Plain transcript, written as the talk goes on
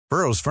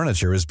Burrow's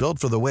furniture is built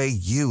for the way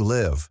you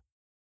live.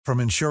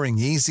 From ensuring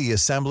easy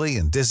assembly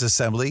and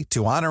disassembly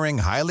to honoring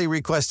highly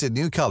requested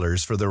new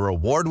colors for their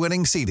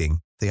award-winning seating,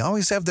 they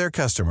always have their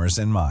customers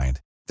in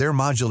mind. Their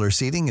modular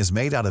seating is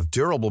made out of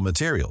durable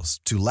materials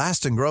to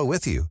last and grow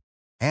with you.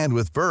 And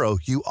with Burrow,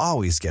 you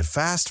always get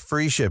fast,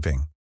 free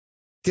shipping.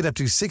 Get up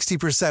to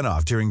 60%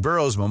 off during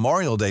Burrow's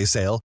Memorial Day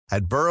sale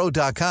at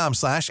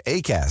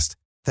burrow.com/ACAST.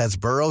 That's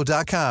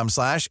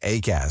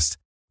burrow.com/ACAST.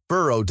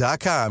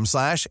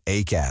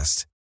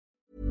 burrow.com/ACAST.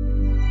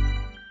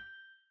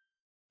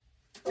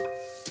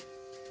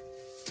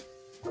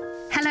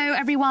 Hello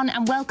everyone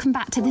and welcome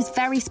back to this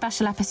very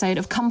special episode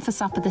of Come for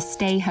Supper, the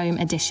Stay Home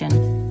edition.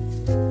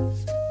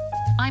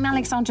 I'm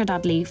Alexandra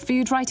Dudley,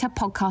 food writer,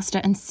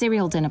 podcaster and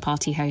serial dinner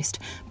party host.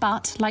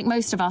 But, like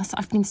most of us,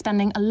 I've been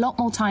spending a lot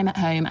more time at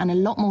home and a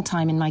lot more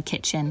time in my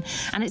kitchen.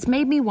 And it's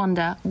made me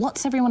wonder,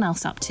 what's everyone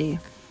else up to?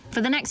 For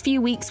the next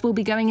few weeks, we'll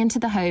be going into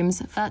the homes,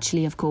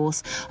 virtually of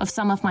course, of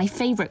some of my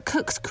favourite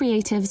cooks,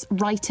 creatives,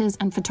 writers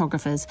and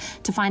photographers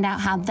to find out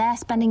how they're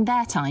spending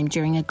their time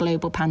during a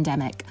global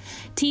pandemic.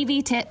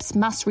 TV tips,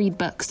 must-read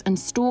books and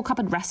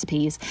store-cupboard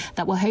recipes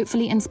that will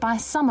hopefully inspire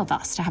some of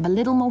us to have a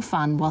little more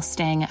fun while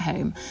staying at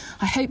home.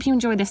 I hope you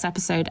enjoy this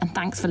episode and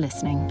thanks for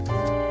listening.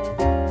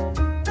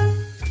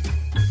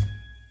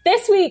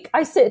 This week,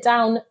 I sit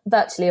down,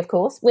 virtually of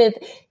course, with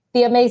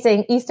the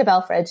amazing Easter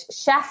Belfridge,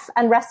 chef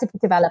and recipe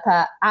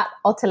developer at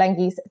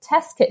Ottolenghi's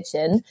Test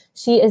Kitchen.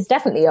 She is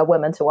definitely a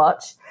woman to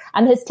watch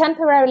and has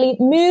temporarily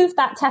moved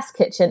that test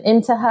kitchen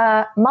into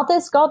her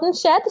mother's garden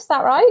shed. Is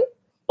that right?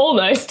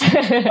 Almost.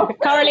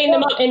 Currently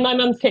in my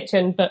mum's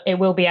kitchen, but it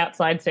will be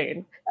outside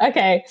soon.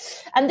 Okay.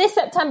 And this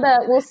September,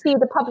 we'll see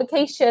the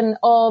publication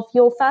of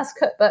your first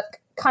cookbook,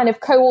 kind of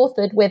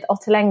co-authored with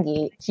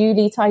Ottolenghi,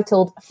 duly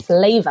titled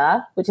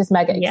Flavour, which is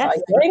mega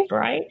exciting. Yes,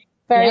 right.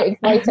 Very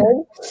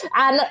exciting.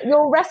 And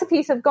your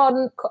recipes have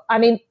gone, I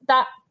mean,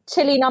 that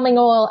chili numbing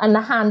oil and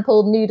the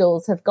hand-pulled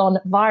noodles have gone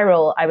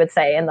viral, I would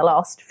say, in the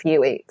last few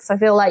weeks. I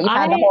feel like you've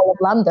had the whole of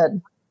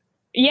London.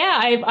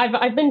 Yeah,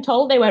 I've been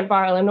told they went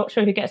viral. I'm not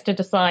sure who gets to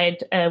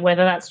decide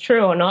whether that's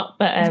true or not,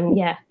 but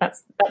yeah,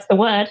 that's the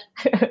word.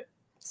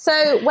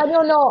 So when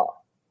you're not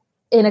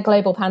in a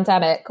global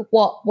pandemic,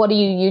 what are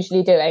you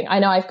usually doing? I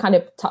know I've kind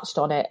of touched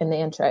on it in the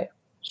intro.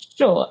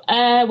 Sure.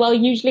 Well,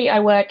 usually I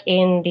work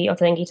in the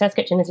Ottolenghi Test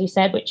Kitchen, as you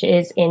said, which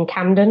is in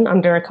Camden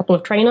under a couple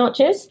of train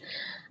arches.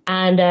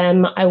 And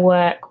I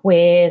work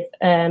with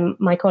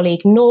my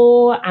colleague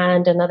Noor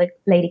and another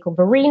lady called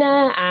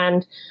Verena,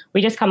 and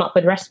we just come up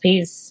with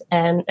recipes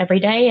every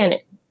day.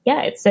 And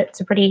it's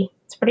a pretty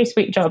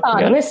sweet job, to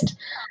be honest.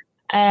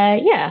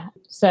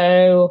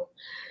 So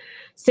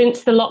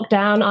since the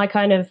lockdown, I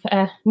kind of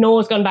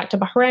Noor's gone back to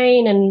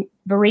Bahrain, and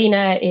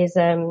Verena is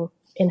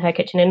in her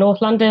kitchen in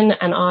North London,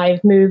 and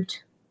I've moved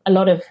a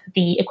lot of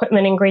the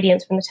equipment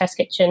ingredients from the test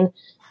kitchen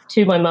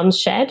to my mum's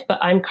shed, but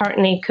I'm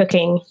currently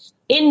cooking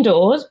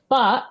indoors,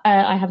 but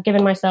I have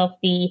given myself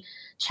the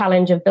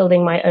challenge of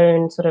building my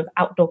own sort of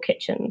outdoor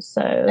kitchen.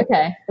 So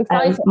okay,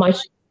 exciting.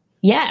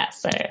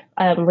 So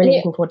I'm really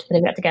looking forward to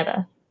putting that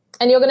together.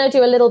 And you're going to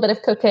do a little bit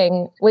of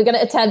cooking. We're going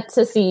to attempt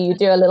to see you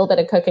do a little bit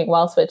of cooking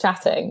whilst we're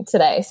chatting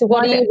today. So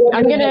what are you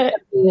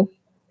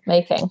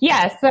making?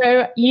 Yeah,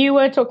 so you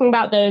were talking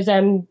about those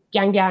Yang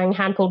Yang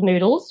hand-pulled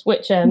noodles,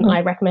 which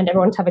I recommend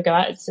everyone to have a go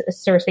at. It's a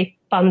seriously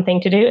fun thing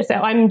to do. So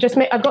I've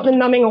got the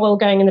numbing oil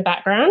going in the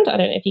background. I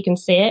don't know if you can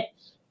see it.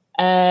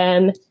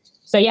 So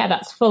yeah,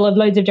 that's full of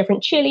loads of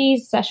different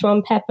chilies,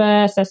 Szechuan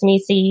pepper, sesame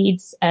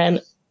seeds.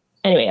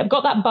 Anyway, I've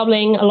got that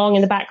bubbling along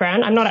in the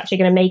background. I'm not actually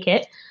going to make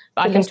it,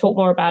 but I can talk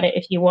more about it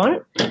if you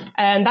want.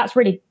 That's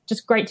really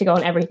just great to go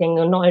on everything,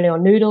 not only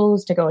on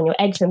noodles, to go on your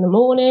eggs in the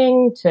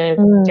morning, to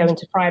go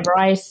into fried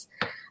rice.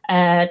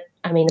 I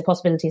mean, the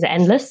possibilities are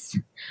endless.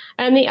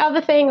 And the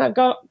other thing I've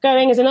got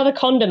going is another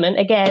condiment.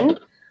 Again,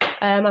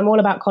 I'm all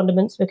about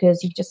condiments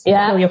because you just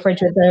fill your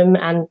fridge with them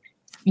and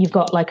you've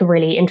got like a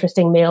really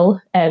interesting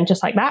meal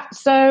just like that.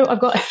 So I've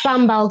got a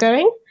sambal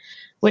going,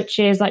 which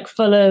is like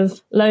full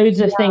of loads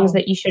of things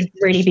that you should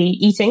really be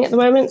eating at the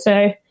moment.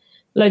 So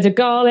loads of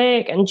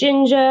garlic and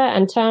ginger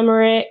and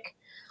turmeric,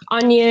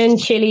 onion,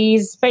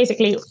 chilies,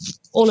 basically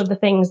all of the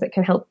things that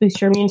can help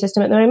boost your immune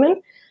system at the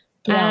moment.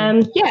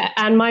 And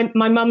my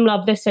mum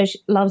loves this,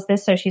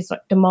 so she's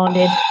like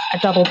demanded a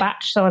double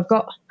batch. So I've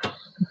got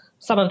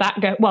some of that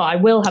I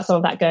will have some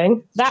of that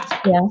going. That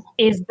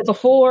is the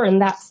before,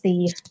 and that's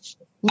the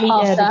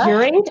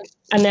during,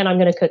 and then I'm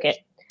going to cook it.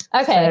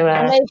 Okay, so,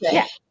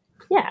 amazing.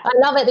 Yeah, I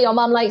love it that your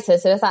mum likes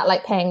it. So is that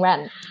like paying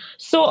rent?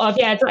 Sort of.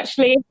 Yeah, it's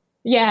actually.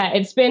 Yeah,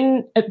 it's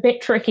been a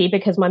bit tricky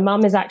because my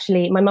mum's a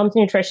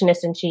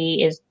nutritionist and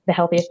she is the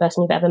healthiest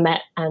person you've ever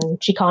met,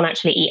 and she can't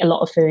actually eat a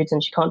lot of foods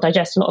and she can't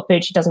digest a lot of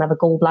food. She doesn't have a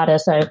gallbladder.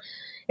 So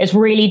it's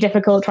really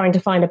difficult trying to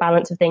find a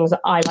balance of things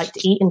that I like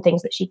to eat and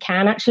things that she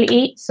can actually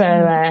eat.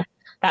 So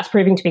that's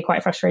proving to be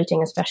quite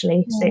frustrating,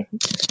 especially. So,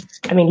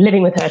 I mean,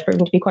 living with her is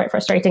proving to be quite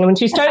frustrating. I mean,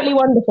 she's totally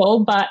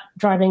wonderful, but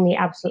driving me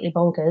absolutely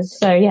bonkers.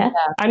 So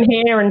I'm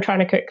here and trying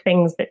to cook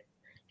things that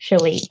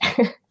she'll eat.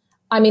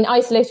 I mean,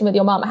 isolation with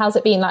your mum, how's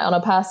it been like on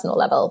a personal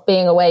level,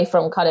 being away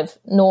from kind of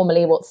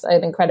normally what's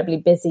an incredibly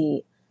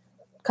busy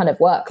kind of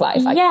work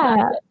life?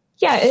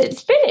 Yeah,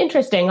 it's been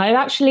interesting. I'm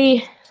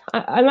actually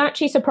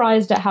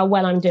surprised at how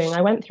well I'm doing. I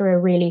went through a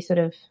really sort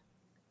of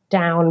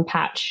down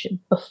patch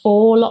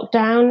before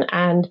lockdown,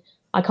 and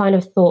I kind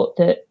of thought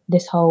that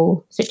this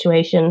whole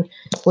situation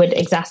would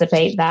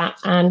exacerbate that.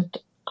 And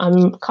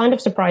I'm kind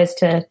of surprised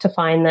to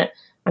find that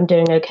I'm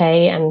doing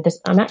okay. And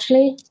I'm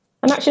actually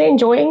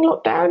enjoying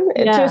lockdown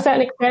to a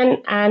certain extent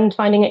and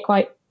finding it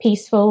quite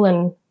peaceful,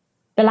 and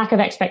the lack of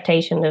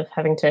expectation of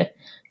having to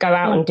go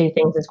out and do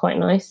things is quite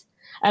nice.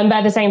 But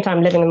at the same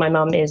time, living with my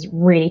mum is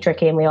really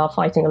tricky, and we are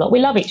fighting a lot. We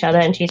love each other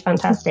and she's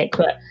fantastic,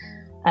 but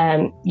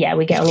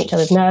we get on each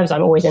other's nerves.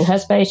 I'm always in her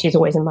space. She's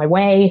always in my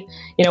way.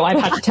 You know, I've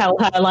had to tell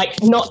her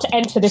like not to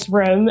enter this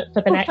room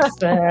for the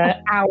next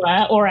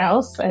hour or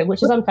else,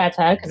 which is unfair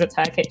to her because it's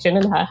her kitchen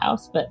and her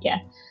house. But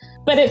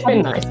it's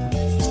been nice.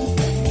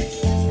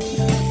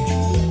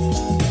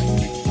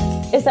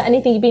 Is there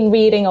anything you've been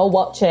reading or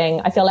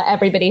watching? I feel like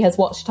everybody has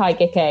watched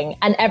Tiger King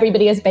and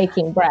everybody is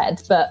baking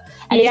bread, but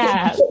anything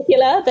in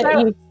particular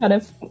that you kind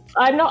of...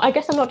 I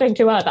guess I'm not doing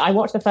too well, but I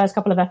watched the first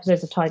couple of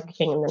episodes of Tiger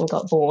King and then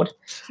got bored.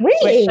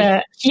 Really?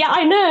 Yeah,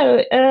 I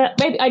know.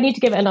 Maybe I need to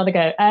give it another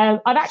go.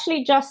 I've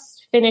actually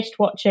just finished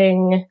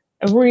watching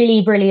a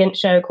really brilliant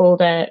show called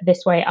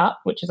This Way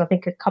Up, which is, I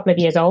think, a couple of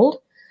years old.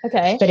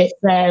 Okay. But it's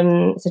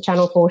a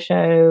Channel 4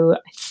 show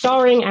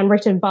starring and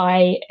written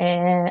by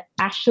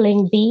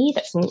Aisling Bea.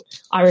 That's an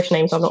Irish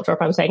name, so I'm not sure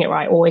if I'm saying it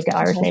right. I always get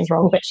Irish names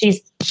wrong, but she's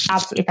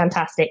absolutely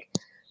fantastic.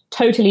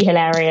 Totally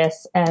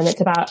hilarious.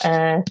 It's about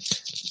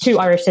two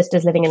Irish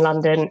sisters living in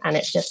London, and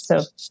it's just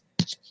sort of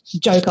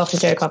joke after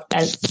joke after.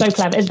 It's so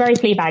clever. It's very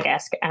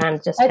Fleabag-esque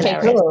and just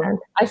hilarious. Cool. And,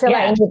 I feel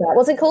like I knew that.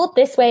 What's it called?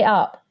 This Way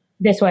Up?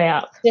 This Way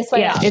Up. This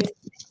Way Up.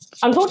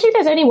 Unfortunately,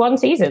 there's only one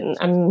season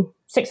and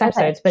 6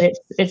 episodes, but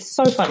it's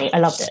so funny. I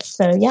loved it.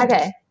 So yeah.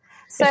 Okay.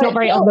 So it's not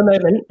very of the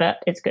moment,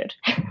 but it's good.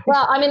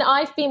 Well, I mean,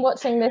 I've been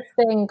watching this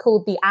thing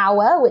called The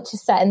Hour, which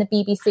is set in the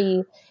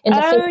BBC in the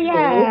 50s.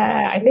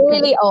 Yeah. I think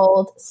really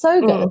old.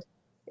 So good.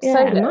 Yeah,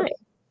 so good. Nice.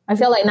 I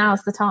feel like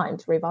now's the time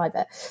to revive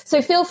it.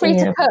 So feel free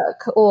to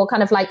cook or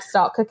kind of like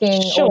start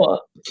cooking.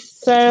 Sure.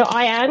 So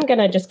I am going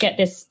to just get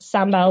this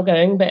sambal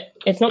going, but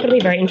it's not going to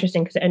be very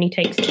interesting because it only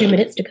takes 2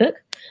 minutes to cook.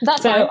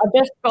 That's so I've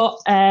just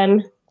got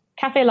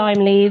kaffir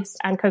lime leaves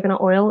and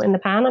coconut oil in the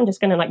pan. I'm just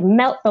going to like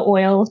melt the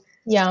oil.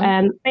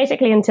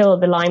 Basically until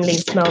the lime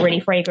leaves smell really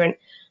fragrant.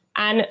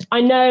 And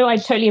I know I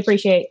totally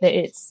appreciate that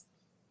it's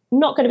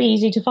not going to be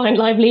easy to find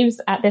lime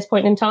leaves at this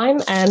point in time.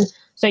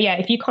 So yeah,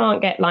 if you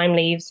can't get lime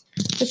leaves,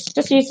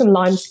 just use some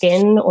lime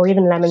skin or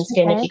even lemon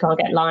skin if you can't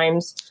get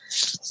limes.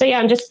 So yeah,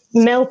 I'm just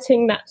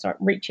melting that,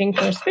 reaching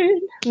for a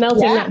spoon,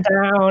 melting that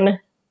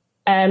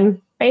down,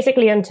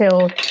 basically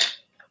until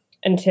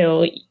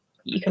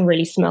you can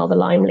really smell the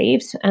lime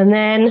leaves. And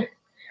then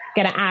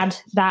going to add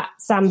that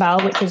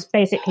sambal, which is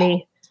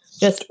basically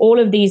just all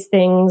of these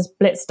things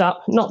blitzed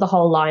up, not the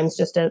whole limes,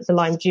 just the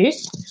lime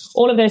juice.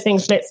 All of those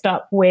things blitzed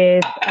up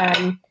with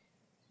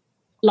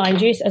lime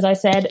juice, as I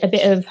said, a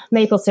bit of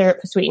maple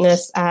syrup for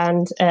sweetness,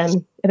 and a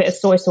bit of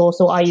soy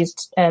sauce, or I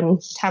used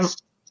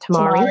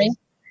tamari.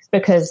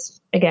 Because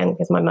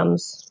my mum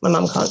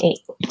can't eat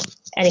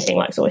anything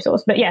like soy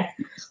sauce. But yeah,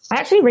 I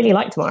actually really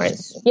like tamari.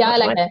 I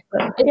like it.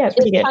 It's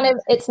really good.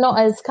 It's not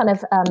as kind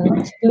of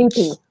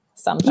loopy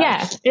sometimes.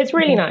 Yeah, it's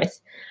really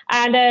nice.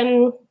 And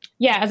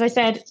as I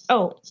said,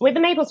 with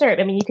the maple syrup,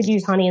 I mean, you could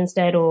use honey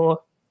instead,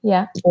 or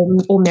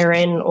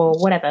mirin or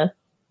whatever.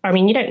 I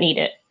mean, you don't need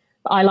it,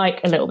 but I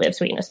like a little bit of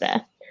sweetness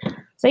there.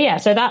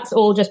 So that's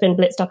all just been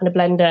blitzed up in a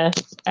blender.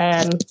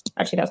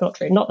 Actually, that's not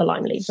true. Not the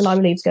lime leaves. The lime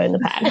leaves go in the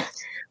pan.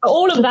 But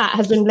all of that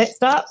has been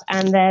blitzed up,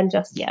 and then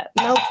just,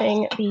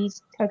 melting the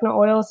coconut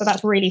oil. So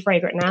that's really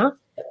fragrant now.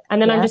 And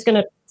then I'm just going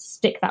to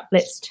stick that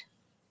blitzed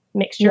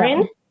mixture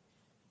in,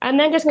 and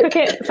then just cook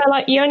it. So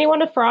you only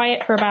want to fry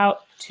it for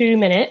about 2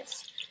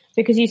 minutes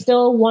because you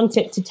still want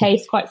it to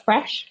taste quite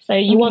fresh. So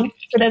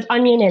there's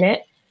onion in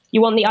it.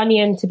 You want the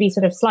onion to be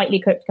sort of slightly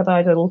cooked,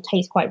 otherwise it will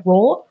taste quite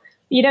raw.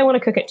 You don't want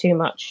to cook it too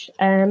much.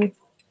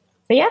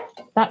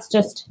 That's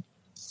just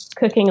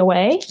cooking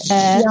away.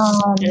 I don't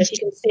know if you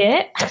can see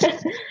it.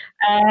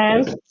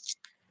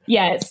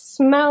 It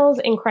smells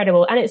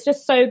incredible, and it's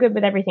just so good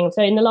with everything.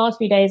 So in the last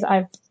few days,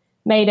 I've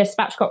made a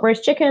spatchcock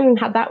roast chicken,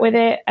 had that with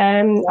it.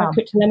 I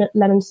cooked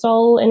lemon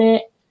sole in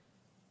it.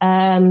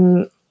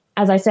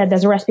 As I said,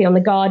 there's a recipe on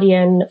The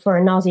Guardian for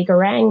a nasi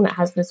goreng that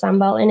has the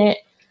sambal in it.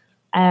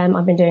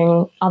 I've been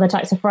doing other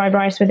types of fried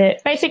rice with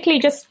it. Basically,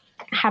 just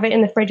have it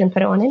in the fridge and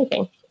put it on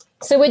anything.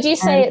 So would you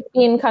say it's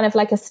been kind of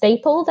like a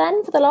staple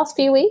then for the last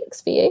few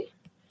weeks for you?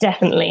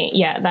 Definitely,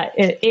 yeah. That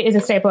it is a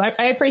staple.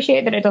 I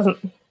appreciate that it doesn't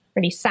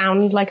really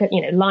sound like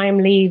lime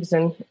leaves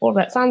and all of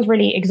that. Sounds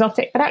really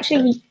exotic, but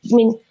actually, I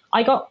mean,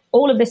 I got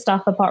all of this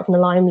stuff apart from the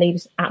lime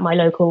leaves at my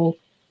local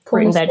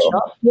fruit and veg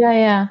shop.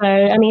 Yeah. So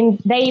I mean,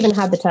 they even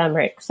had the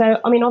turmeric. So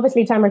I mean,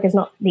 obviously, turmeric is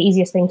not the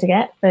easiest thing to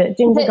get, but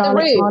ginger,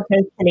 garlic,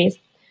 tomatoes, chilies.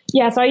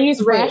 Yeah, so I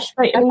use fresh,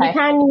 but I mean, you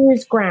can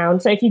use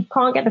ground. So if you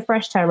can't get the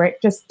fresh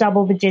turmeric, just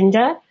double the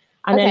ginger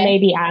and then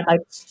maybe add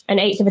like an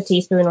eighth of a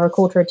teaspoon or a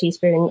quarter of a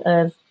teaspoon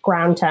of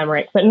ground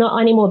turmeric, but not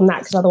any more than that,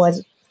 because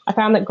otherwise I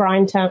found that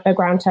ground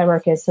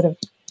turmeric is sort of,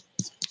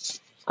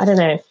 I don't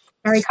know,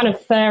 very kind of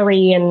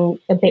furry and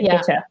a bit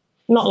bitter,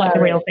 not like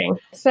the real thing.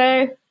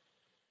 So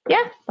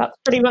yeah, that's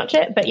pretty much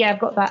it. But yeah, I've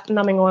got that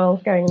numbing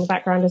oil going in the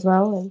background as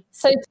well.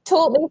 So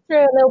talk me through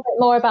a little bit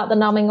more about the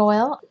numbing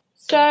oil.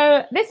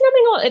 So this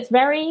numbing oil,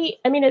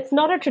 it's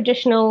not a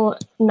traditional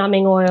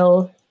numbing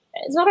oil.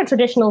 It's not a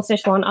traditional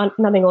Sichuan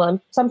numbing oil.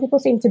 Some people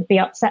seem to be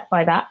upset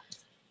by that.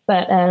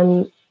 But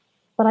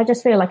I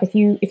just feel like if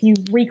you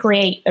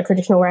recreate a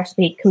traditional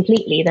recipe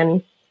completely,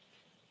 then,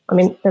 I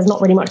mean, there's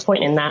not really much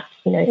point in that.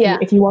 You know,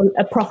 if you want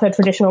a proper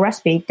traditional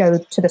recipe, go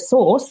to the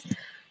source.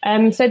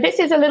 So this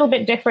is a little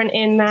bit different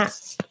in that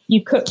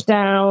you cook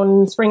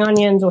down spring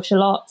onions or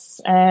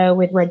shallots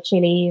with red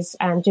chilies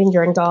and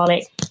ginger and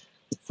garlic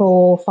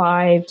for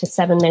 5 to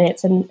 7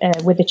 minutes, and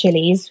with the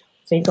chilies.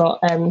 So you've got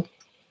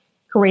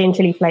Korean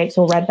chili flakes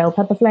or red bell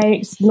pepper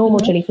flakes, normal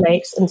chili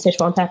flakes, and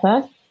Sichuan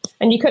pepper.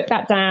 And you cook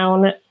that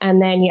down,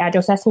 and then you add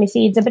your sesame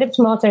seeds, a bit of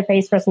tomato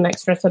paste for some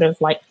extra sort of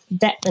like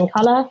depth and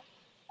color.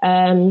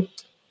 And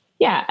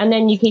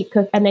then you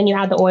and then you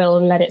add the oil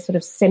and let it sort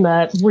of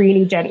simmer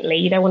really gently.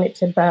 You don't want it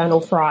to burn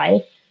or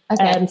fry.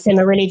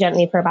 Simmer really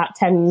gently for about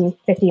 10,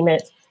 15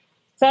 minutes.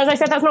 So as I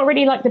said, that's not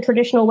really like the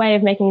traditional way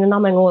of making the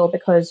numbing oil,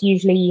 because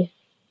usually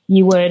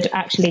you would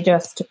actually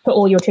just put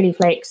all your chili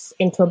flakes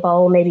into a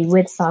bowl, maybe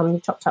with some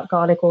chopped up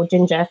garlic or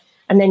ginger,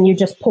 and then you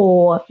just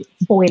pour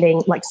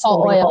boiling, like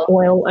hot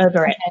oil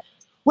over it,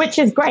 which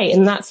is great,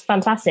 and that's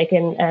fantastic.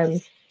 And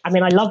I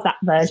mean, I love that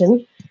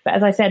version. But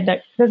as I said,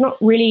 there's not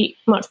really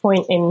much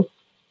point in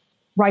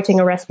writing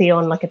a recipe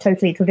on like a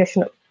totally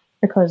traditional,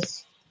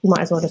 because you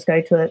might as well just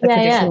go to a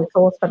traditional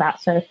source for that.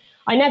 So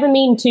I never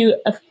mean to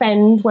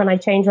offend when I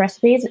change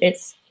recipes.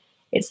 It's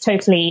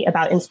totally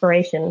about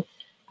inspiration.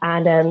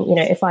 And,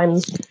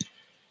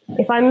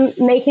 if I'm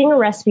making a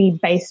recipe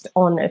based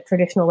on a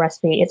traditional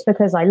recipe, it's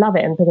because I love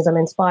it and because I'm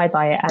inspired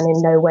by it, and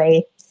in no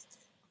way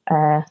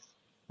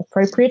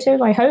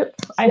appropriative, I hope.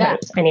 I hope,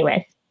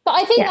 anyway. But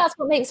I think that's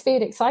what makes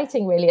food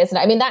exciting, really, isn't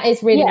it? I mean, that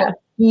is really what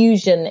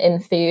fusion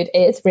in food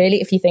is, really,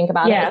 if you think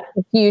about it. It's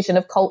the fusion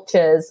of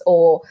cultures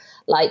or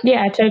like...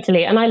 Yeah,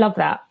 totally. And I love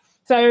that.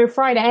 So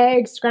fried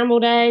eggs,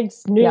 scrambled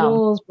eggs,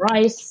 noodles,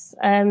 rice.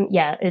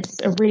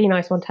 It's a really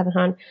nice one to have at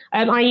hand.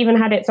 I even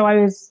had it, so I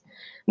was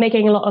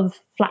making a lot of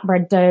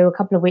flatbread dough a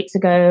couple of weeks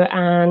ago,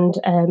 and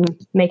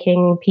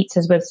making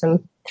pizzas with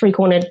some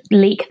 3-cornered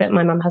leek that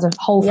my mum has a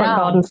whole front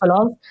garden full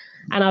of.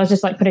 And I was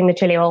just like putting the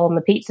chili oil on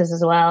the pizzas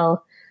as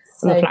well,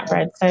 on the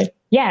flatbread. So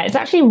yeah, it's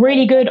actually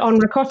really good on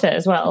ricotta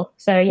as well.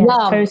 So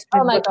toast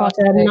with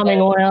ricotta, numbing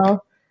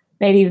oil,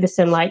 maybe with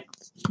some like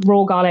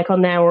raw garlic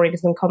on there, or even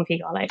some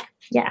confit garlic.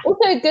 Yeah.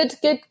 Also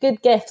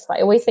good gifts.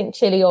 I always think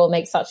chili oil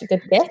makes such a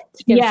good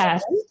gift.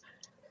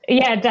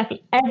 Yeah,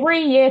 definitely.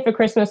 Every year for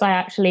Christmas, I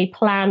actually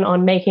plan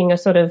on making a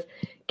sort of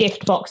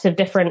gift box of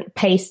different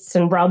pastes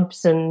and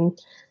rubs and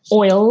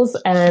oils,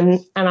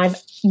 and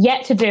I've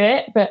yet to do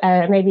it, but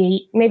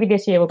maybe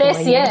this year will be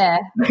this year.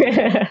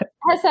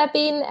 Has there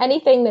been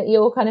anything that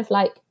you're kind of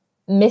like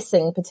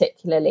missing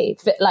particularly,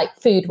 like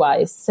food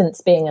wise,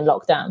 since being in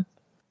lockdown?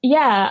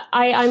 Yeah,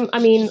 I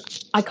mean,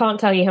 I can't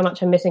tell you how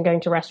much I'm missing going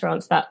to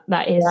restaurants. That's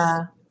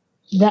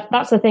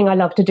the thing I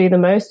love to do the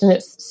most, and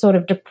it's sort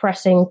of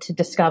depressing to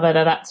discover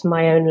that that's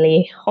my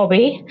only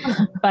hobby.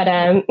 But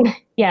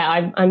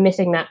I'm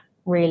missing that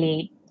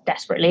really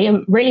desperately.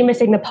 I'm really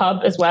missing the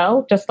pub as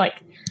well, just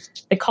like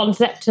the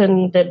concept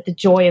and the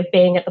joy of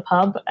being at the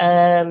pub.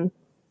 I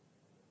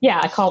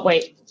can't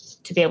wait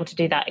to be able to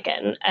do that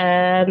again.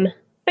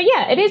 But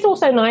yeah, it is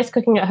also nice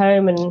cooking at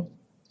home and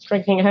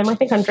drinking at home. I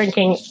think I'm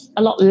drinking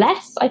a lot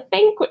less,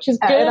 which is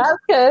good. That's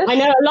good. I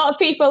know a lot of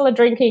people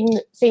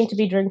seem to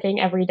be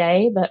drinking every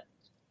day, but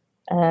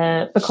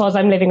because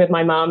I'm living with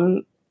my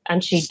mum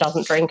and she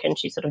doesn't drink and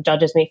she sort of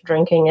judges me for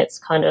drinking, it's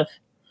kind of,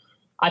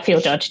 I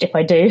feel judged if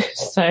I do.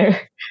 So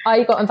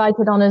I got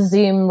invited on a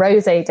Zoom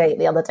rosé date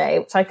the other day,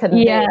 which I couldn't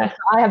do.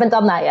 I haven't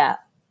done that yet.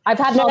 I've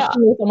had lots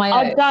of on my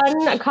own. I've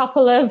done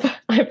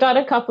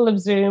a couple of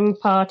Zoom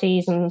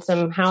parties and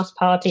some house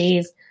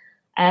parties.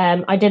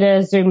 I did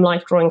a Zoom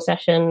life drawing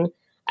session.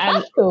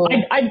 That's cool.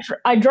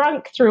 I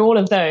drank through all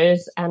of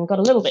those and got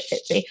a little bit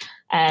tipsy,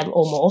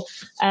 or more.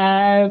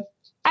 And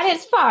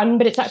it's fun,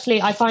 but it's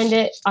actually, I find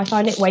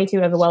it way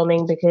too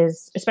overwhelming,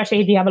 because especially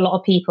if you have a lot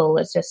of people,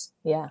 it's just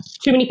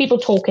too many people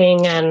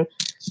talking and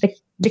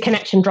the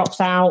connection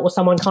drops out, or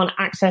someone can't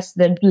access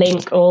the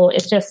link, or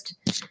it's a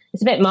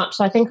bit much.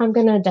 So I think I'm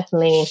going to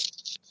definitely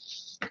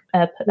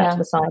put that to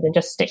the side and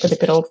just stick with a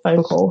good old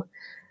phone call.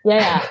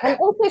 Yeah. And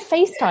also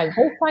FaceTime.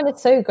 FaceTime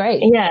is so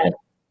great. Yeah.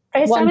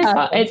 FaceTime is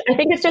fun. I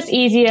think it's just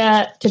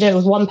easier to do it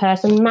with one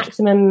person,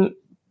 maximum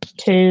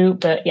 2.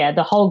 But yeah,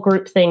 the whole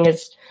group thing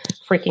is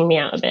freaking me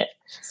out a bit.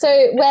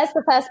 So where's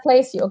the first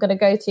place you're going to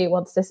go to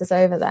once this is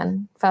over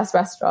then? First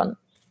restaurant?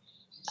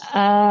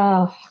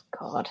 Oh,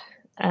 God.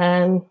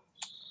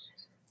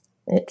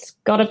 It's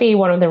got to be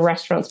one of the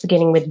restaurants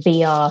beginning with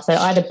BR. So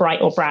either Bright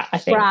or Brat, I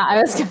think. Brat,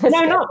 I was going to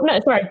say. No,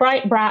 sorry.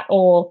 Bright, Brat,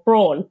 or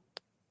Brawn.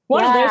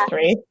 One of those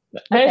three.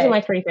 Those are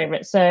my three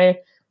favorites. So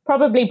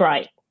probably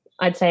Bright.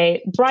 I'd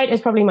say Bright is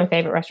probably my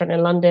favorite restaurant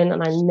in London,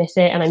 and I miss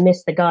it. And I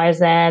miss the guys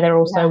there. They're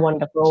all so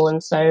wonderful.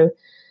 And so,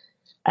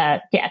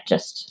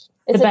 just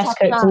the best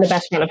cooks and the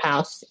best front of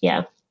house.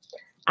 Yeah.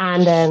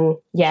 And,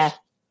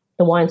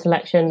 the wine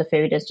selection, the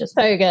food is just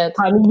so good.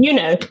 You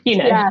know.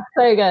 Yeah,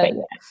 so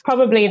good.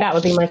 Probably that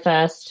would be my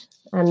first,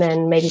 and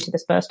then maybe to the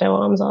Spurstow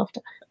Arms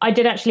after. I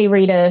did actually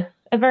read a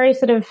very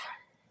sort of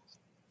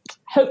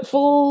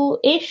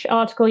hopeful-ish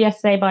article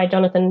yesterday by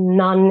Jonathan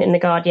Nunn in The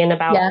Guardian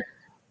about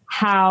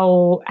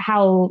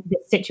how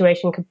this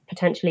situation could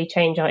potentially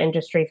change our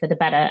industry for the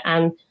better.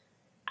 And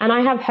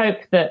I have hope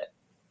that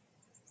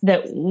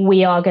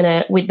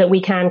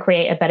we can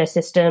create a better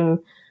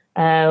system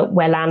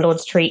where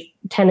landlords treat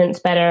tenants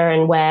better,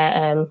 and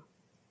where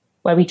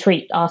we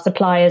treat our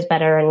suppliers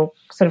better, and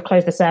sort of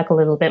close the circle a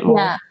little bit more.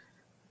 Yeah.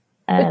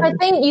 Which I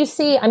think you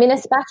see, I mean,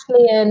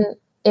 especially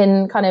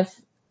in kind of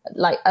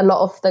like a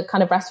lot of the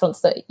kind of restaurants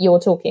that you're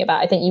talking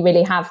about, I think you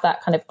really have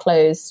that kind of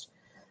closed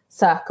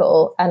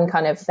circle, and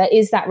kind of there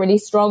is that really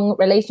strong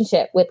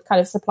relationship with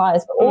kind of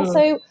suppliers, but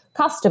also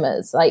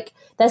customers. Like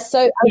I've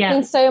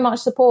seen so much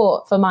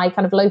support for my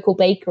kind of local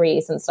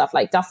bakeries and stuff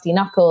like Dusty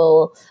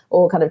Knuckle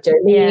or kind of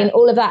Jolene,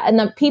 all of that. And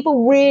then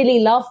people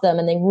really love them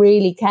and they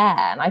really care.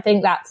 And I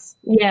think that's,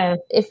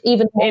 if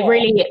even more,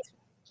 it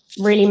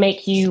really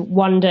make you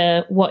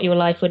wonder what your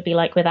life would be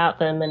like without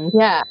them. And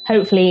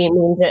hopefully it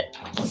means that,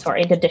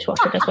 sorry, the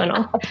dishwasher just went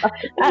off,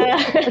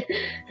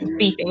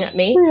 beeping at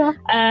me.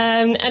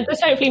 And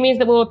just hopefully means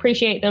that we'll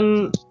appreciate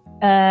them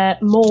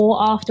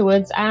more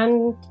afterwards,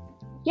 and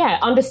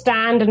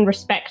understand and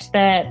respect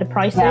the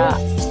prices.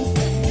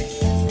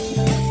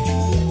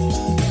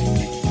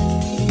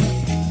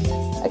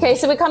 Okay,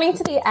 so we're coming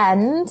to the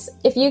end.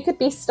 If you could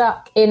be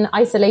stuck in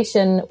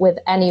isolation with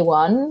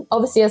anyone,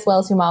 obviously as well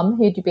as your mum,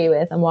 who'd you be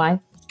with and why?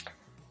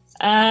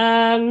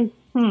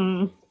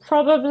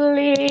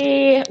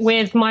 Probably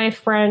with my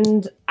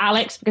friend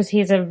Alex, because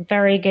he's a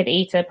very good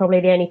eater, probably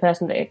the only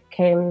person that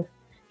can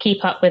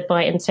keep up with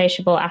my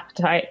insatiable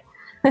appetite.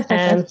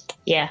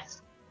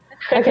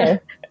 Okay.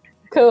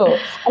 Cool.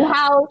 And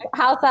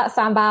how's that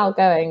Sambal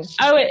going?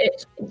 Oh,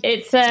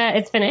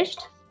 it's finished,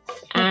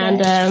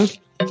 and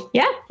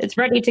it's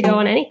ready to go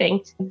on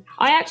anything.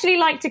 I actually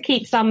like to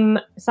keep some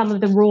of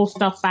the raw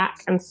stuff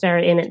back and stir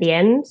it in at the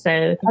end,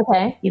 so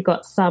you've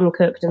got some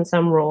cooked and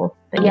some raw.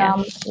 But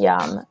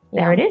yum.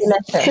 There it is.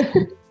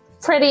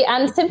 Pretty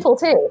and simple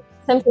too.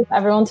 Simple for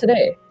everyone to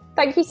do.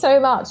 Thank you so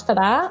much for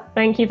that.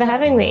 Thank you for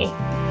having me.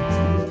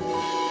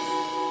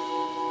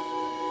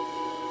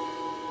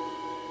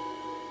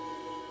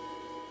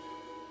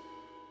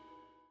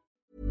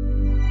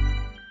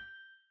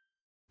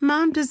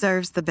 Mom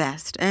deserves the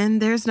best,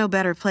 and there's no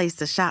better place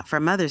to shop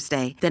for Mother's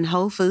Day than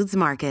Whole Foods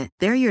Market.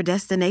 They're your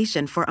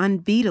destination for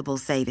unbeatable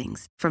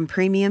savings, from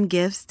premium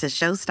gifts to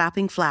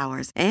show-stopping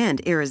flowers and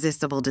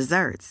irresistible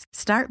desserts.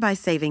 Start by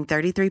saving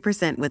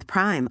 33% with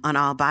Prime on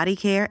all body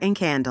care and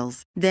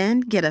candles.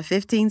 Then get a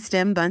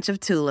 15-stem bunch of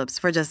tulips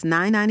for just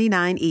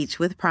 $9.99 each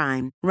with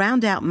Prime.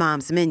 Round out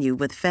Mom's menu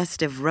with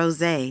festive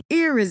rosé,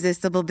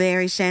 irresistible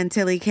berry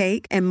chantilly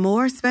cake, and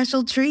more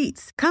special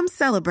treats. Come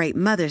celebrate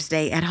Mother's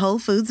Day at Whole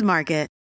Foods Market.